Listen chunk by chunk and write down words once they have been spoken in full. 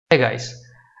Hey guys,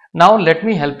 now let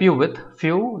me help you with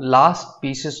few last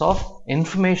pieces of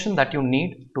information that you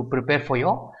need to prepare for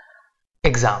your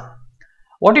exam.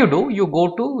 What you do, you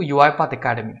go to UiPath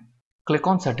Academy, click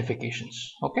on certifications.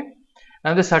 Okay,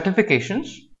 now the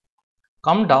certifications,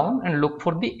 come down and look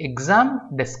for the exam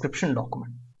description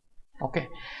document. Okay,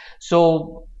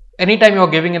 so anytime you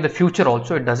are giving in the future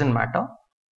also, it doesn't matter.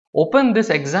 Open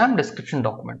this exam description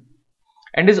document,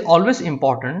 and it is always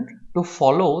important to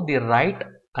follow the right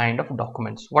kind of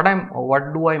documents. What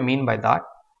do I mean by that?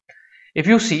 If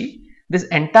you see this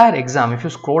entire exam, if you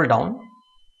scroll down,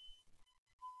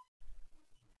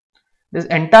 this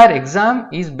entire exam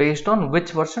is based on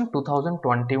which version?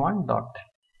 2021.10.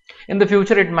 In the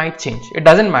future it might change, it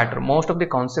doesn't matter, most of the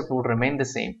concept would remain the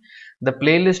same. The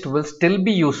playlist will still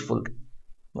be useful,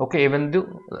 okay, even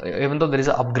though there is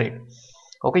an upgrade.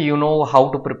 Okay, you know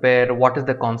how to prepare, what is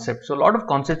the concept, so a lot of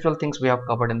conceptual things we have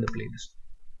covered in the playlist.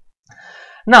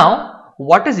 Now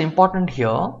what is important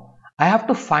here, I have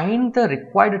to find the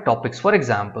required topics. For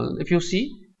example, if you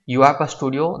see UiPath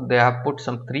Studio, they have put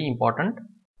some 3 important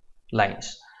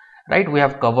lines, right? We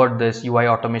have covered this UI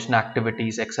automation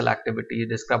activities, Excel activities,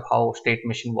 describe how state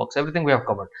machine works, everything we have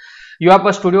covered.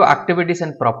 UiPath Studio activities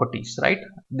and properties, right?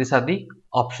 These are the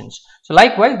options. So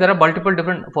likewise, there are multiple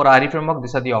different, for RE framework,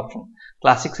 these are the options.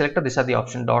 Classic selector, these are the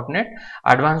options. .NET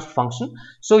advanced function.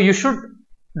 So you should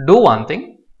do one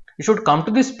thing, you should come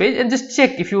to this page and just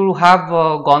check if you have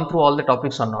gone through all the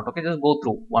topics or not. Okay, just go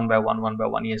through one by one.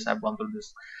 Yes, I've gone through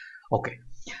this. Okay,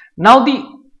 now the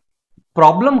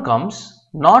problem comes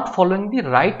not following the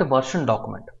right version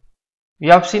document.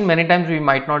 You have seen many times we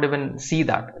might not even see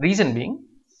that. Reason being,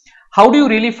 how do you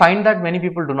really find that? Many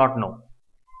people do not know.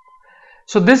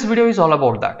 So this video is all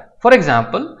about that. For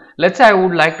example, let's say I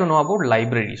would like to know about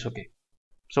libraries. Okay,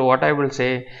 so what I will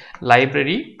say,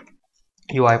 library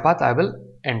UiPath, I will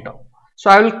enter. So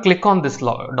I will click on this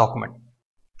document.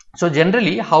 So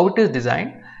generally how it is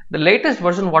designed, the latest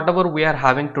version whatever we are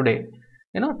having today,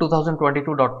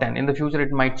 2022.10, in the future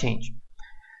it might change.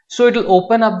 So it will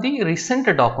open up the recent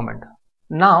document.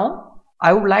 Now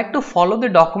I would like to follow the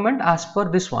document as per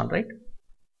this one, right?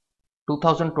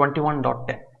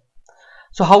 2021.10.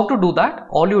 So how to do that?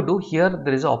 All you do here,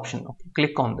 there is an option. Okay,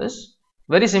 click on this.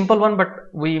 Very simple one,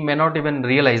 but we may not even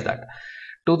realize that.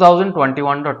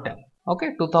 2021.10.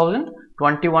 Okay,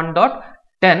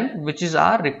 2021.10, which is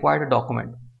our required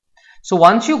document. So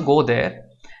once you go there,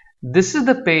 this is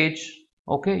the page,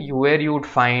 okay, where you would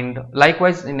find,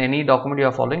 likewise in any document you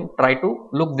are following, try to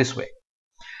look this way,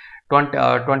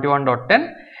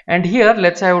 21.10, and here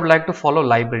let's say I would like to follow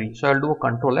library. So I will do a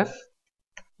Control F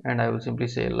and I will simply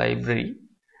say library,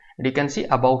 and you can see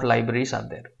about libraries are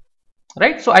there,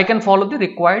 right? So I can follow the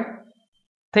required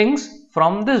things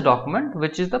from this document,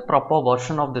 which is the proper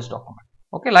version of this document.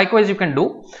 Okay, likewise you can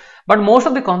do, but most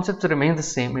of the concepts remain the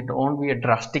same. It won't be a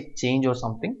drastic change or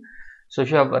something. So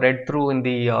if you have read through in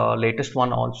the latest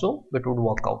one also, it would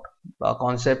work out.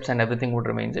 Concepts and everything would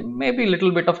remain same. Maybe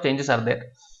little bit of changes are there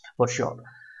for sure.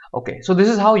 Okay, so this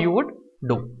is how you would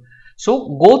do.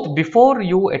 So go before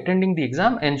you attending the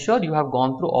exam, ensure you have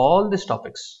gone through all these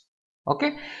topics.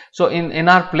 Okay, so in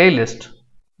our playlist,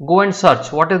 go and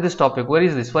search what is this topic, where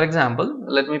is this. For example,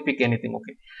 let me pick anything.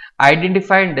 Okay,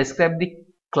 identify and describe the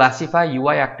classify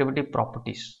UI activity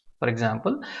properties. For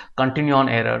example, continue on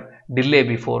error, delay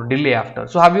before, delay after.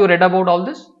 So have you read about all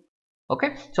this?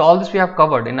 Okay, so all this we have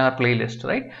covered in our playlist,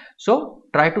 right? So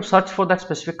try to search for that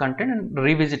specific content and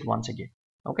revisit once again.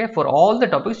 Okay, for all the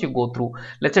topics you go through.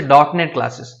 Let's say .NET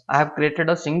classes, I have created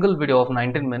a single video of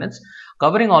 19 minutes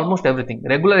covering almost everything.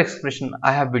 Regular expression,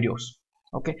 I have videos.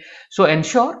 Okay, so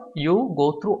ensure you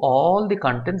go through all the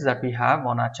contents that we have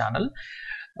on our channel.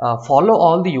 Follow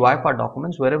all the UiPath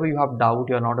documents. Wherever you have doubt,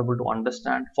 you are not able to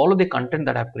understand, follow the content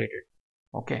that I have created.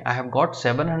 Okay, I have got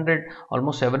 700,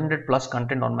 almost 700 plus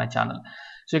content on my channel.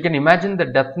 So you can imagine the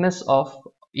depthness of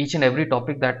each and every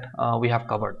topic that we have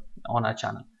covered on our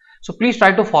channel. So please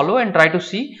try to follow and try to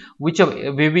see which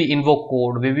way we invoke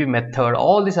code, way we method,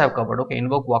 all this I have covered. Okay,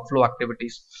 invoke workflow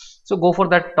activities. So go for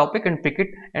that topic and pick it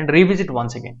and revisit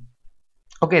once again.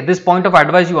 Okay, this point of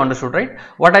advice you understood, right?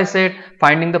 What I said,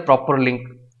 finding the proper link.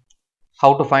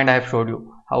 How to find, I have showed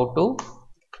you how to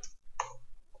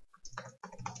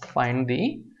find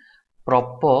the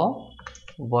proper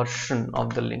version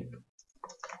of the link.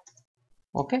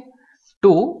 Okay,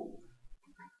 2,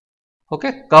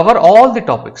 okay, cover all the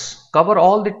topics,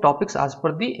 as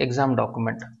per the exam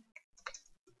document.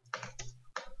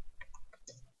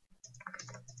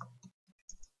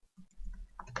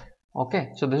 Okay,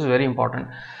 so this is very important.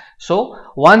 So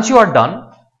once you are done,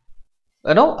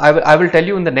 I will tell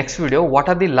you in the next video what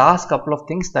are the last couple of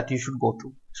things that you should go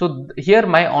through. So here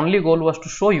my only goal was to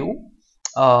show you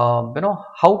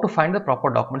how to find the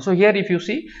proper document. So here if you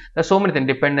see, there's so many things: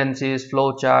 dependencies,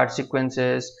 flow charts,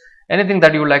 sequences, anything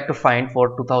that you would like to find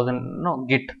for 2000,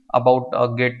 Git, about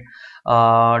Git,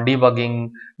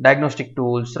 debugging, diagnostic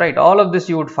tools, right? All of this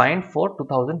you would find for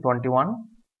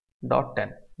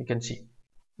 2021.10. You can see.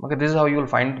 Okay, this is how you will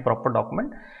find the proper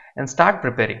document and start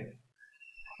preparing.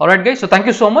 All right, guys. So thank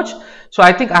you so much. So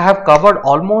I think I have covered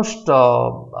almost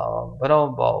all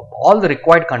the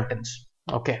required contents.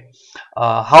 Okay.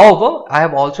 However, I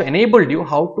have also enabled you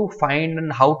how to find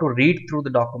and how to read through the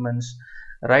documents,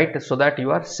 right? So that you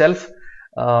are self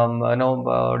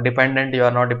dependent. You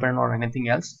are not dependent on anything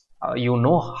else. You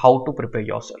know how to prepare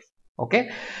yourself.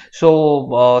 Okay.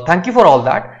 So thank you for all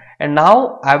that. And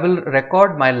now I will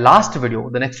record my last video.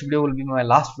 The next video will be my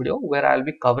last video, where I will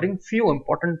be covering few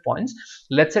important points.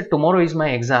 Let's say tomorrow is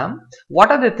my exam. What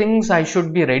are the things I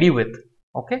should be ready with?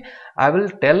 Okay, I will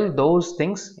tell those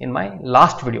things in my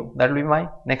last video. That will be my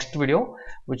next video,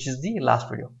 which is the last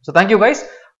video. So thank you guys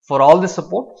for all the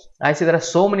support. I see there are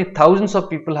so many thousands of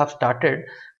people have started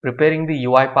preparing the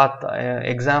UiPath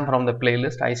exam from the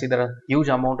playlist. I see there are huge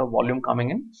amount of volume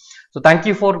coming in. So thank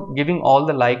you for giving all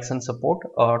the likes and support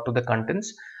to the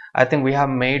contents. I think we have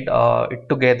made it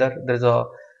together. There's a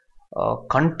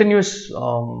continuous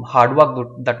hard work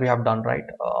that we have done, right?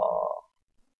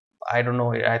 I don't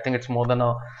know. I think it's more than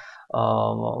a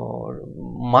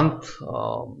month,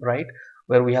 right,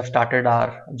 where we have started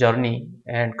our journey,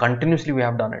 and continuously we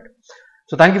have done it.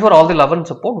 So thank you for all the love and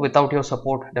support. Without your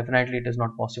support, definitely it is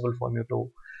not possible for me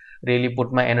to really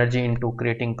put my energy into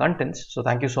creating contents. So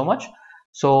thank you so much.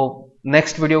 So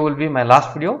next video will be my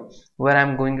last video, where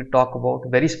I'm going to talk about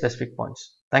very specific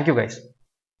points. Thank you guys.